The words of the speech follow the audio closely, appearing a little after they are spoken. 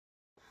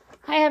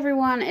Hi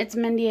everyone, it's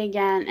Mindy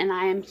again, and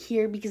I am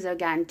here because I've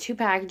gotten 2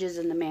 packages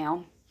in the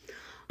mail.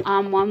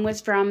 One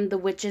was from the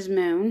Witch's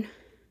Moon.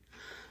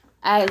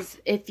 As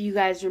if you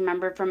guys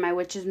remember from my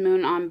Witch's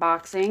Moon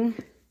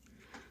unboxing,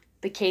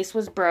 the case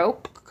was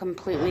broke,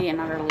 completely and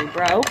utterly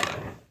broke.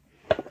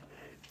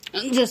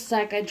 Just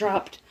like I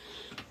dropped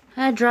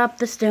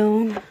the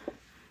stone.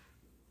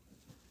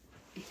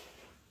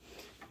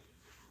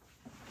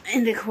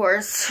 And of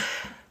course,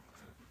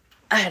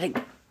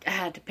 I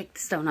had to pick the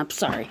stone up,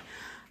 sorry.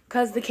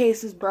 Because the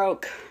case is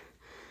broke.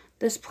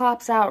 This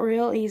plops out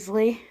real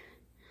easily.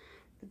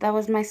 That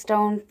was my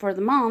stone for the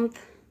month.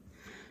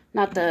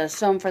 Not the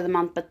stone for the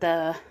month, but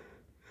the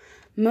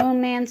Moon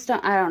Man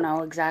stone. I don't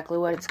know exactly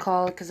what it's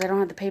called because I don't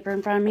have the paper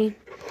in front of me.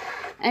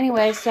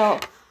 Anyway, so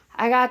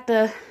I got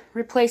the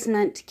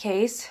replacement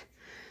case.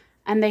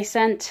 And they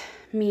sent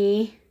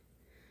me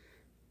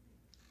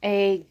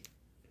a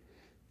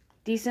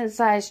decent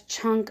sized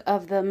chunk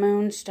of the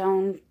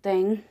moonstone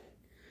thing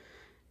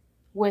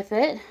with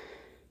it.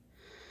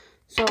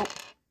 So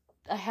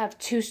I have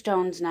 2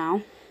 stones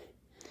now,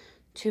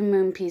 2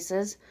 moon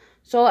pieces.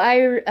 So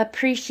I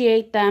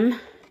appreciate them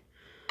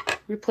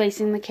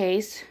replacing the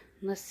case.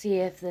 Let's see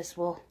if this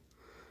will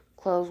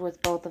close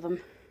with both of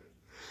them.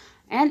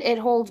 And it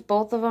holds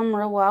both of them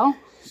real well,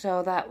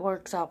 so that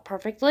works out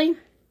perfectly.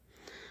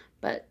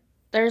 But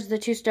there's the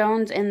 2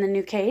 stones in the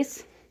new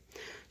case.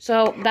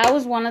 So that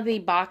was one of the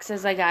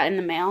boxes I got in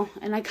the mail.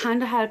 And I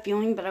kind of had a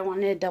feeling, but I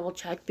wanted to double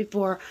check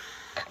before.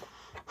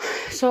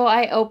 So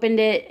I opened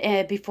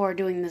it before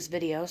doing this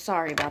video.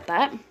 Sorry about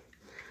that.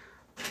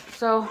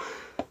 So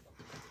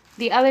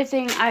the other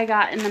thing I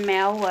got in the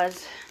mail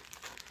was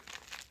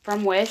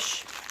from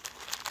Wish.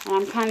 Well,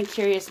 I'm kind of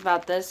curious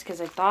about this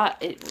because I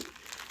thought it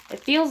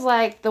feels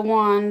like the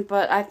one,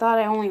 but I thought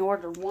I only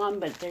ordered 1,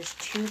 but there's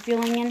 2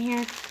 filling in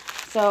here.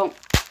 So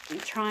I'm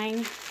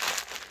trying.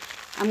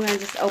 I'm going to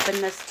just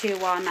open this too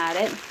while I'm at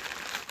it.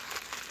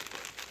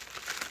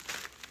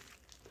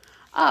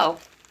 Oh.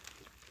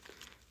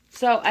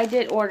 So I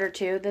did order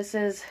 2. This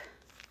is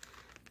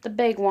the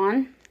big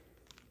one.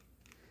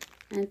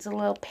 And it's a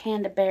little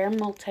panda bear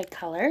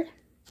multicolored.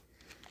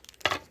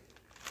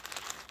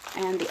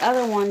 And the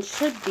other one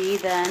should be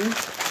then.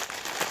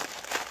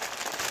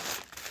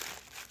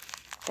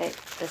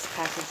 This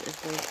package is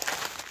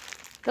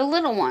the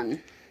little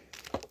one.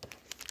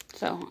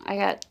 So I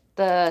got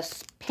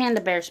the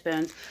panda bear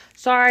spoons.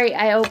 Sorry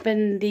I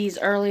opened these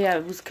early. I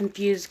was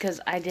confused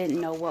because I didn't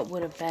know what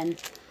would have been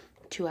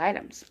 2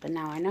 items. But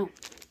now I know.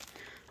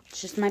 It's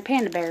just my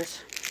panda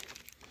bears.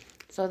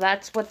 So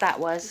that's what that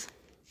was.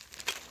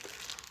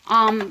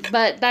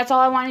 But that's all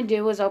I wanted to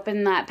do was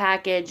open that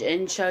package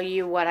and show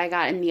you what I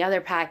got in the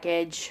other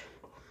package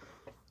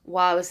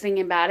while I was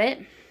thinking about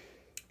it.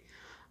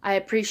 I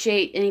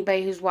appreciate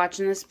anybody who's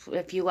watching this.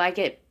 If you like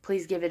it,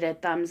 please give it a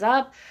thumbs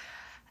up.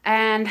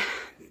 And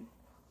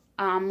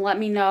let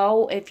me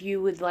know if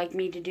you would like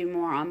me to do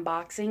more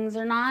unboxings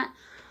or not.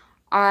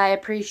 I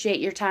appreciate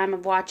your time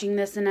of watching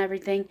this and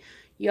everything.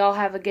 You all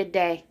have a good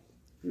day.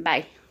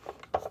 Bye.